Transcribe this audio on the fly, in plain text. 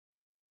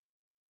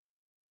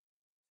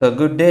So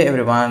good day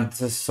everyone,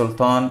 this is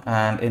Sultan,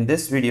 and in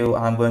this video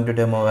I'm going to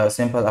demo a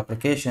simple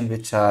application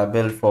which I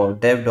built for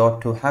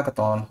dev.to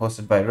hackathon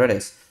hosted by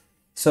Redis.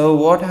 So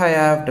what I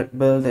have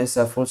built is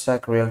a full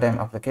stack real-time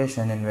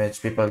application in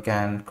which people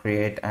can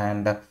create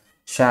and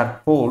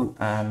share poll,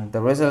 and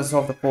the results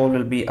of the poll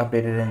will be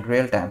updated in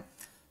real time.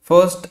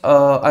 First,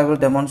 I will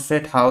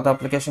demonstrate how the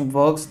application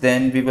works,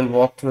 then we will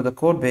walk through the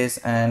code base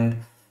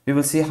and we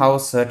will see how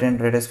certain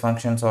Redis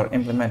functions are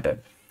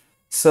implemented.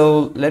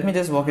 So let me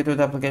just walk you through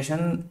the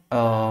application.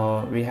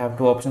 We have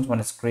two options.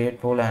 One is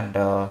create poll and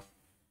uh,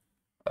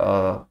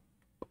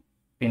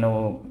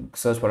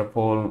 search for a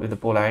poll with the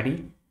poll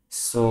ID.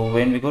 So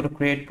when we go to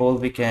create poll,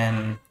 we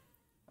can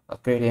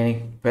create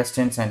any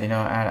questions and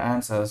add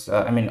answers.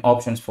 I mean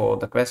options for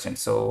the question.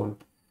 So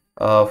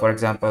for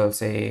example,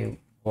 say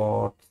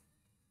what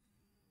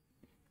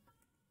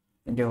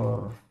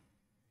your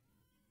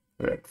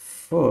favorite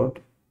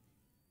food.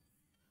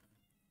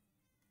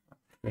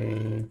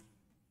 Okay,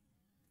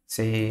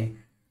 say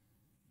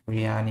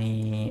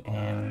biryani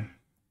and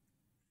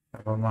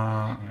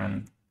shawarma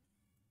and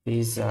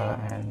pizza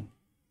and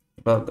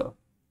burger.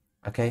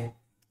 Okay,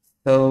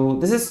 so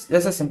this is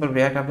just a simple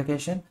React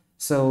application.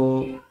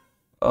 So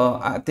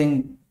I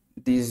think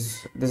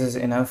this is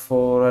enough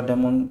for a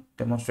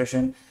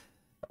demonstration.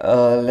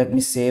 Let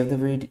me save the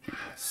video,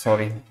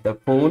 sorry, the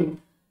poll.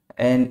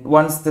 And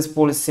once this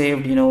poll is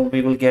saved,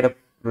 we will get a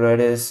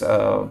Redis,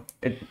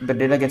 the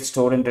data gets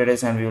stored in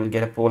Redis and we will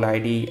get a poll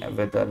ID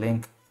with a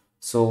link.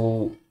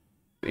 So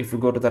if you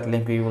go to that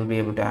link, you will be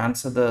able to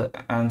answer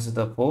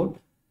the poll.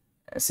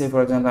 Say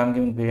for example, I'm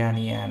giving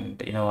biryani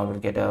and I will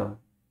get a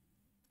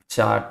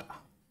chart,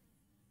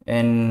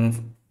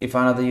 and if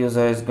another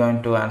user is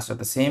going to answer at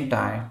the same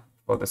time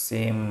for the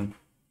same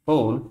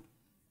poll,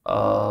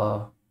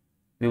 uh,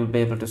 we will be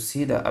able to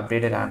see the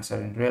updated answer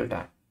in real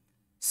time.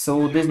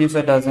 So this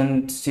user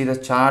doesn't see the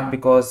chart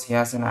because he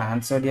hasn't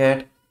answered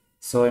yet.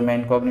 So in my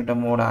incognito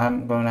mode,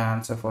 I'm going to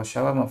answer for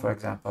shawarma, for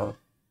example.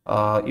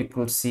 You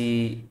could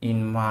see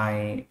in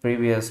my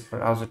previous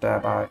browser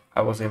tab,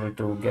 I was able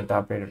to get the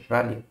updated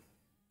value.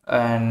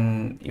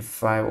 And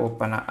if I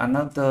open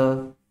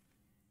another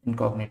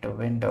incognito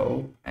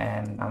window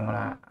and I'm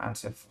gonna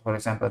answer, for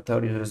example, a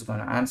third user is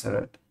gonna answer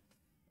it,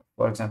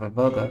 for example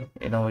burger,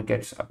 it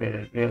gets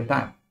updated real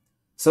time.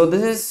 So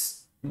this is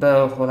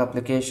the whole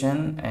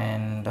application,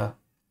 and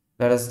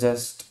let us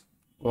just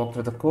walk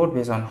through the code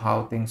base on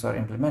how things are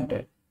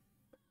implemented.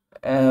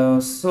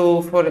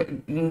 So for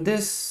in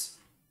this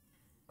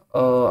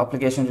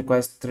application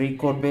requires three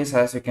code base.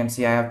 As you can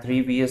see, I have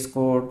three VS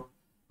code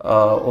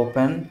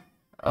open.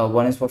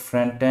 One is for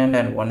front end,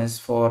 and one is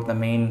for the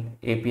main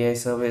API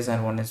service,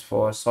 and one is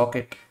for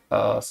socket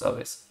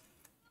service.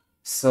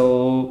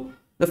 So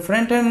the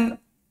front end,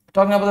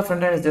 talking about the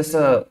front end, is just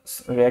a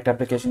React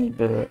application,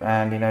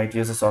 and it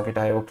uses socket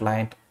IO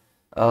client.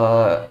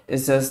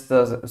 It's just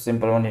the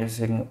simple one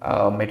using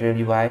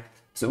material UI.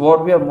 So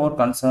what we are more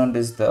concerned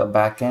is the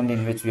backend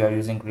in which we are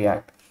using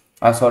React.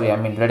 Sorry, I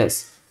mean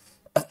Redis.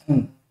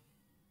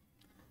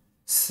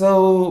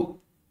 So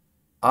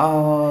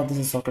this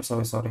is socket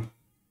service, sorry,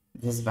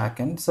 this is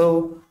backend.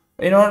 So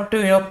in order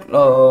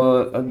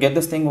to get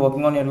this thing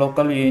working on your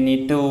local, you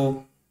need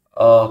to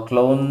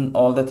clone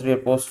all the three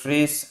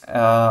repositories.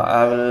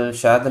 I will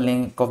share the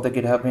link of the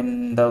GitHub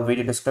in the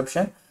video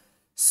description.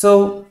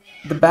 So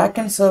the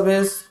backend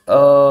service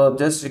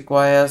just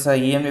requires a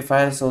env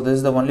file. So this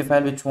is the only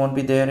file which won't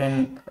be there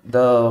in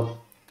the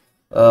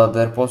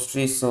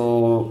repository.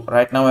 So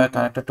right now I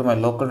connected to my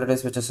local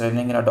Redis, which is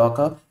running in a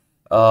Docker.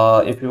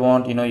 If you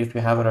want, if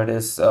you have a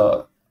Redis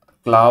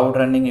cloud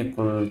running, you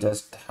could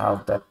just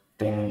have that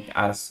thing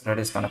as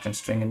Redis connection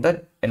string in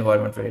the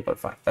environment variable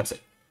file. That's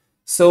it.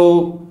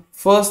 So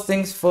first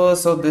things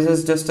first, so this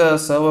is just a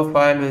server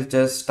file which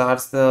just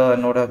starts the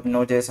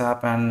Node.js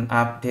app, and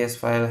app.js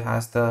file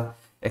has the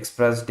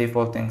express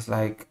default things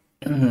like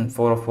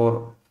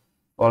 404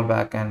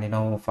 fallback and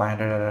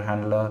 500 error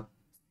handler.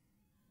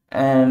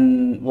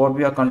 And what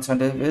we are concerned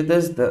with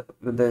is the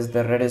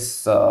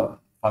Redis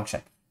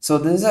function. So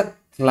this is a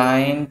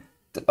client.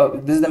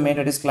 This is the main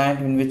Redis client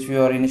in which we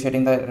are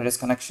initiating the Redis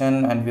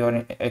connection, and we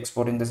are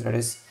exporting this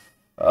Redis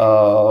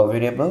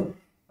variable,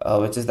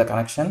 which is the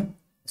connection.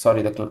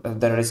 Sorry, the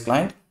Redis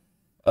client,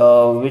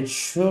 which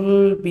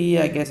should be,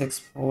 I guess,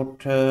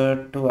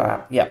 exported to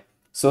app. Yeah.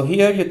 So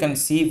here you can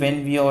see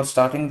when we are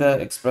starting the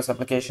Express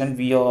application,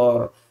 we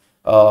are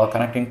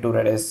connecting to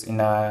Redis in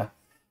a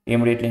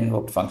immediately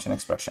invoked function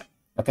expression.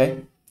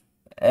 Okay,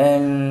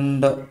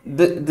 and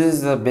this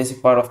is the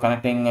basic part of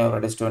connecting your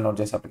Redis to a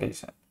Node.js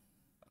application.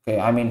 Okay,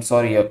 I mean,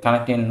 sorry, you're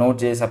connecting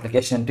Node.js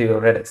application to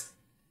your Redis.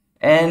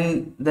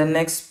 And the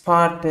next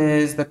part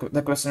is the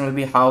question will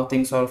be how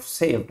things are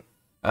saved.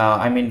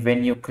 I mean,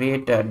 when you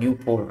create a new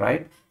poll,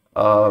 right?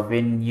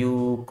 When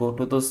you go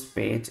to this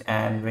page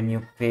and when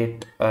you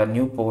create a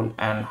new poll,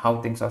 and how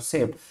things are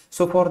saved.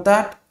 So for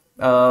that,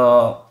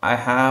 I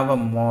have a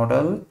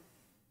model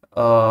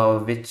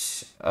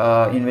which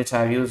in which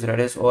I've used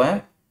Redis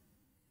OM.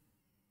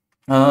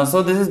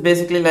 So this is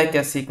basically like a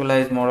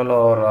SQLized model,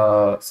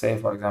 or say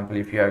for example,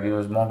 if you have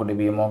used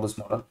MongoDB, a Mongoose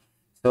model.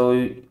 So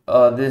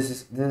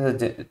this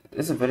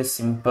is a very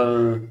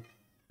simple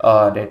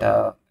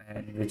data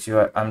in which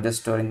I'm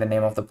just storing the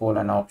name of the pool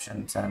and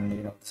options, and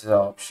this is an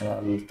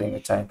optional thing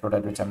which I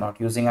included, which I'm not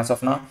using as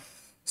of now.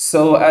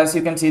 So as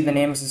you can see, the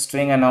name is a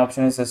string and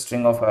option is a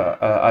string of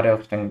array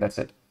of string. That's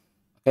it.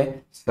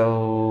 Okay.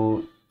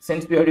 So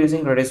since we are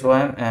using Redis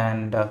OM,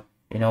 and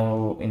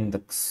in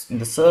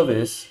the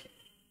service,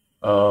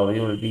 we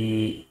will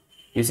be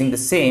using the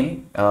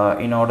same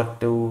in order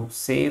to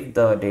save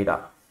the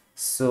data.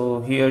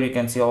 So here you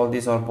can see all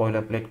these are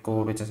boilerplate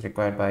code which is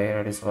required by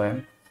Redis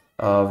OM.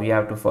 We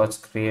have to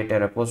first create a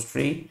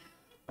repository,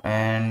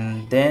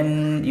 and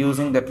then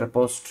using that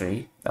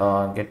repository,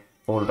 get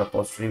pull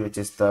repository, which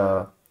is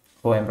the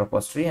OM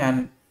repository,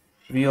 and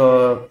we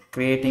are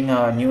creating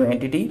a new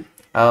entity.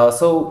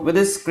 So with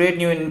this create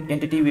new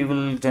entity, we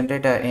will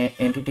generate a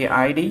entity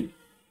ID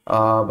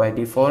by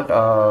default.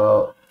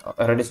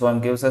 Redis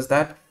one gives us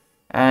that,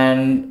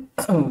 and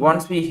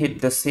once we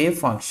hit the save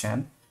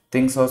function,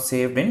 things are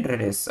saved in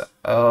Redis.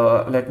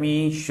 Let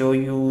me show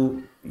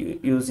you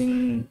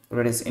using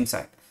Redis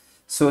Insight.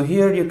 So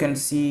here you can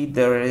see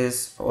there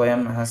is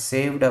OM has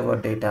saved our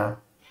data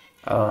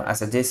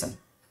as a JSON.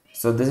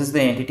 So this is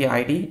the entity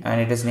ID,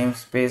 and it is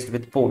namespaced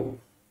with poll.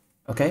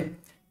 Okay,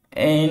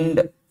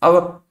 and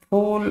our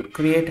poll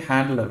create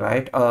handler,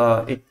 right?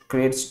 It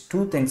creates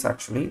two things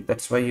actually.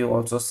 That's why you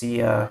also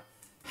see a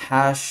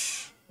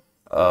hash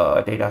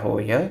data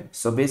over here.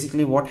 So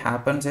basically what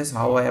happens is,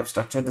 how I have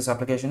structured this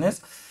application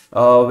is,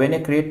 when a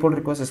create poll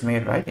request is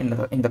made, right,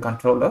 in the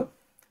controller,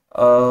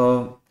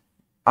 uh,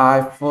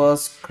 I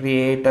first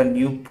create a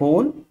new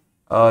poll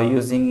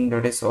using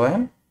Redis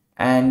OM,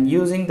 and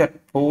using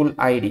that poll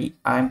ID,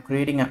 I'm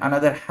creating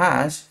another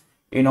hash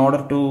in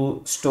order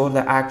to store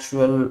the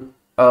actual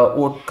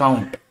vote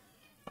count,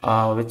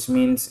 which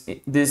means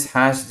this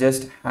hash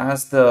just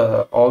has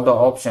the all the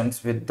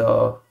options with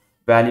the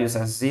values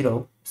as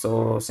 0.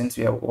 So since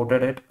we have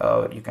voted it,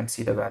 you can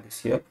see the values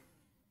here,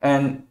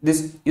 and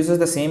this uses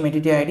the same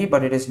entity ID,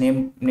 but it is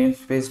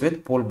namespace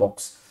with poll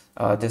box.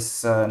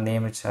 This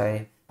name which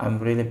I'm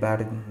really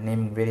bad in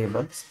naming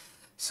variables,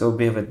 so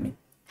bear with me.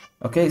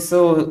 Okay,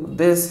 so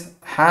this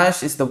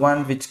hash is the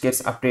one which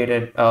gets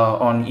updated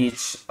on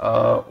each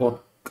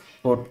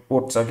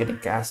votes are getting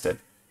casted.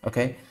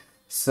 Okay,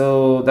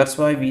 so that's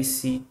why we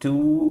see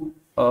two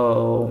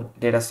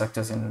data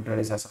structures in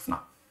Redis as of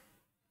now.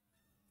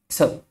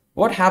 So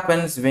what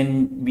happens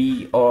when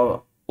we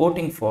are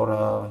voting for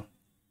a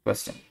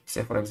question?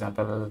 Say for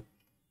example,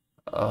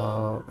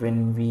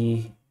 when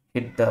we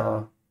hit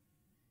the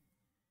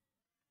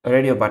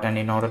radio button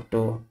in order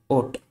to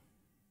vote.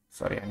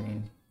 Sorry, I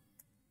mean,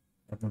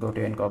 let me go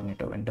to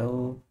incognito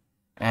window.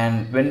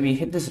 And when we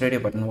hit this radio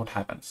button, what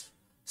happens?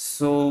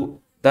 So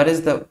that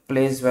is the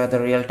place where the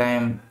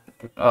real-time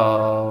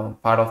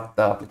part of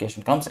the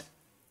application comes in.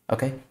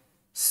 Okay,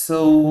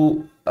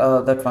 so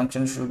that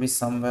function should be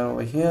somewhere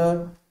over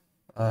here.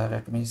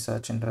 Let me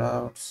search in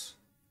routes.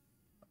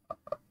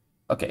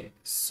 Okay,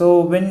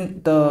 so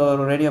when the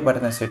radio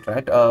button is hit,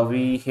 right,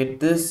 we hit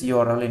this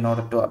URL in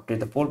order to update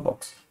the poll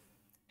box,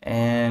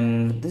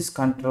 and this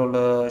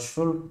controller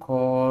should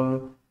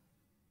call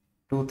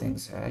two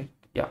things, right?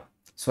 Yeah,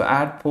 so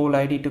add poll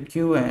ID to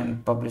queue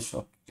and publish.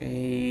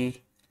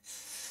 Okay,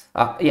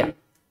 yeah,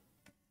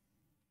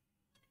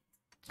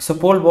 so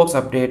poll box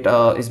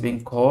update is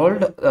being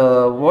called.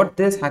 What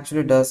this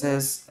actually does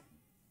is,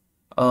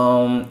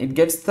 it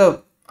gets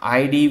the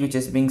ID which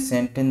is being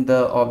sent in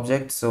the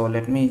object. So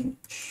let me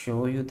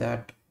show you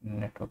that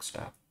network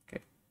stack.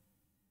 Okay,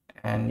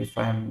 and if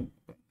I'm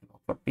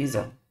for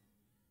pizza,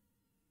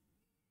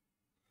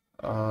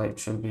 it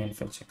should be in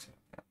fetch.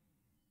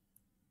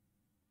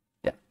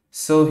 Yeah,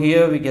 so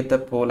here we get the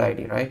poll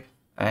ID, right?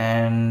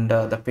 And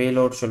the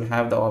payload should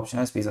have the option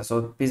as pizza.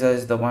 So pizza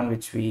is the one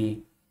which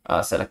we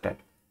selected.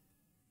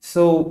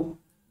 So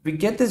we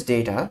get this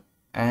data,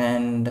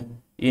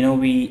 and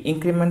we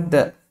increment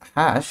the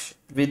hash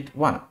with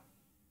 1.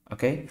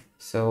 Okay,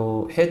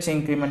 so h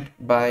increment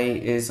by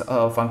is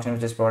a function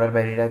which is provided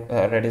by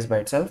Redis by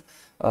itself,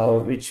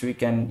 which we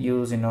can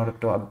use in order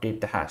to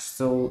update the hash.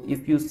 So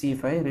if you see,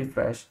 if I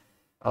refresh,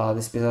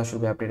 this pizza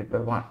should be updated by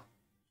 1.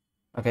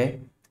 Okay,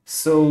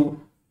 so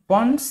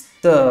once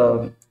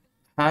the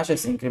hash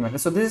is incremented,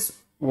 so this is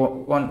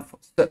one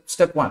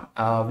step one.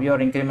 We are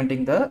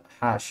incrementing the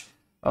hash,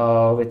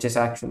 which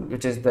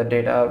is the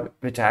data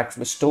which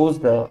actually stores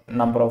the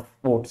number of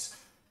votes.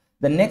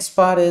 The next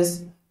part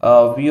is,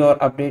 we are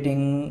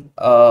updating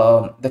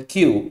the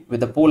queue with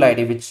the pool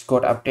ID which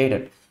got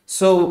updated.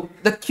 So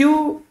the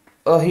queue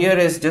here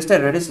is just a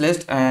Redis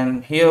list,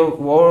 and here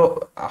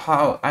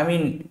how, I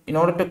mean, in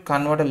order to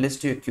convert a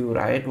list to a queue,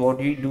 right, what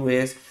you do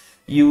is,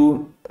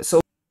 you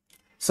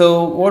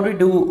so what we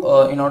do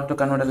in order to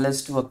convert a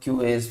list to a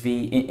queue is,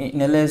 we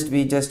in a list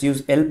we just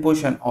use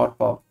lpush and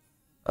orpop,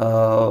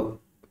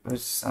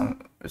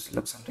 which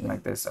looks something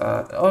like this.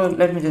 Or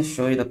let me just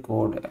show you the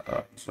code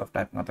instead of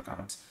typing out the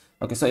comments.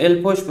 Okay, so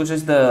lpush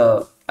pushes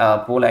the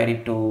poll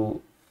ID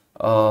to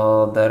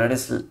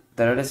the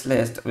Redis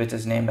list, which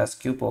is named as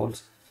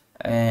qpolls,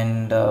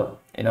 and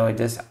it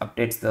just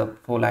updates the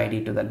poll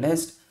ID to the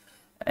list,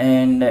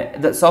 and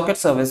the socket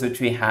service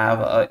which we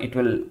have, it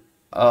will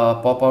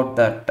pop out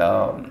that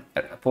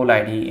poll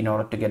ID in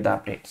order to get the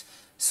updates.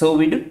 So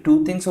we do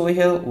two things over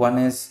here. One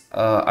is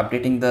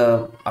updating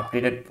the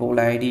updated poll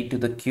ID to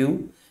the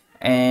queue,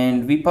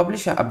 and we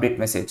publish an update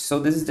message. So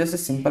this is just a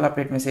simple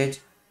update message,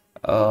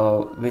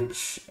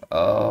 which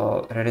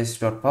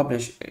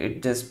Redis.publish,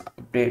 it just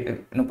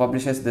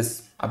publishes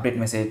this update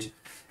message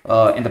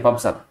in the pub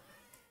sub.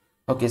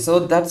 Okay, so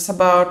that's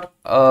about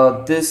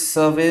this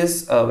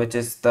service, which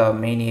is the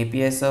main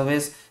API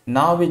service.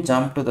 Now we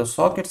jump to the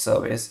socket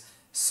service.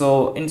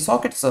 So in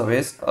socket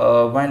service,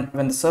 when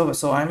the server,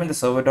 so I'm in the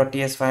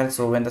server.ts file.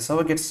 So when the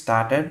server gets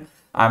started,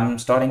 I'm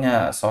starting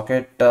a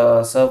socket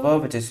server,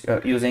 which is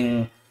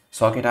using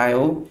socket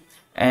IO,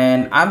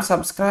 and I'm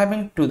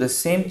subscribing to the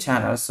same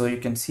channel. So you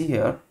can see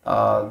here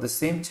the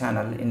same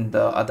channel in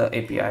the other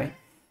API.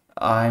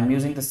 I'm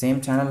using the same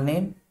channel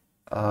name,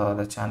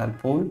 the channel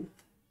pool,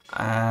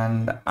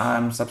 and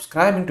I'm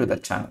subscribing to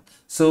that channel.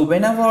 So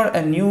whenever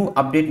a new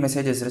update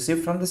message is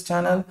received from this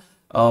channel,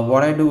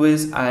 what I do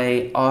is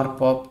I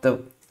pop the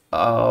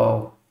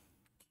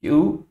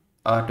queue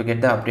to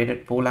get the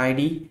updated poll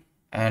ID,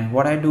 and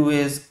what I do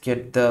is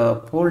get the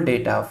poll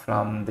data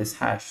from this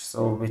hash,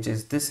 so which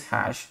is this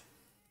hash,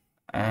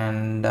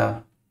 and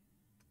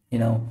you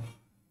know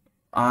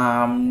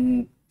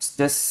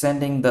just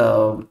sending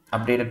the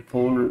updated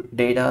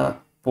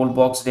poll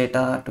box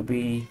data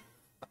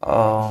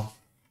uh,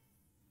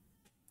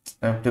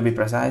 to be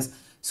precise.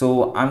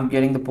 So I'm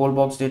getting the poll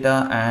box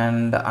data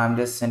and I'm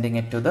just sending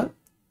it to the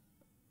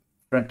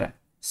front end.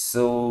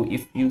 So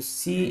if you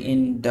see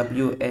in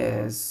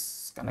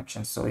WS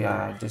connection, so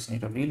yeah, I just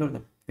need to reload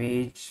the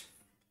page.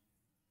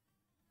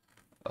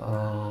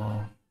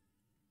 Where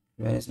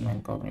is my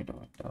incognito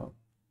window?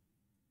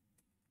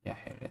 Yeah,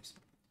 here it is.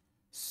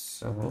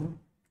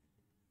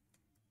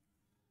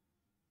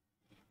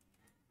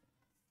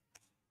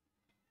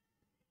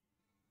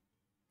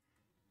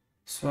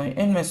 So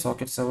in my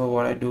socket server,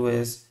 what I do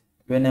is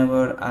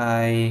whenever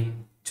I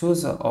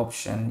choose an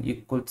option,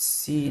 you could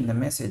see in the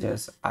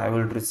messages, I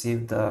will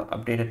receive the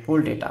updated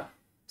poll data.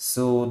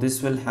 So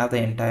this will have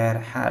the entire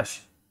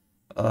hash,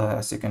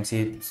 as you can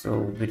see,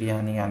 so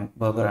biryani and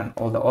burger and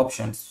all the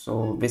options.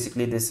 So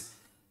basically this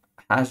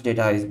hash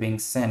data is being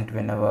sent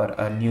whenever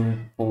a new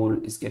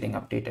poll is getting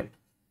updated.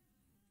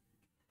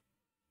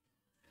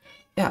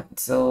 Yeah,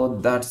 so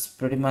that's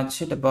pretty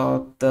much it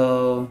about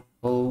the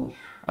whole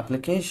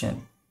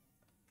application.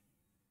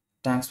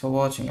 Thanks for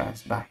watching,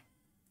 guys. Bye.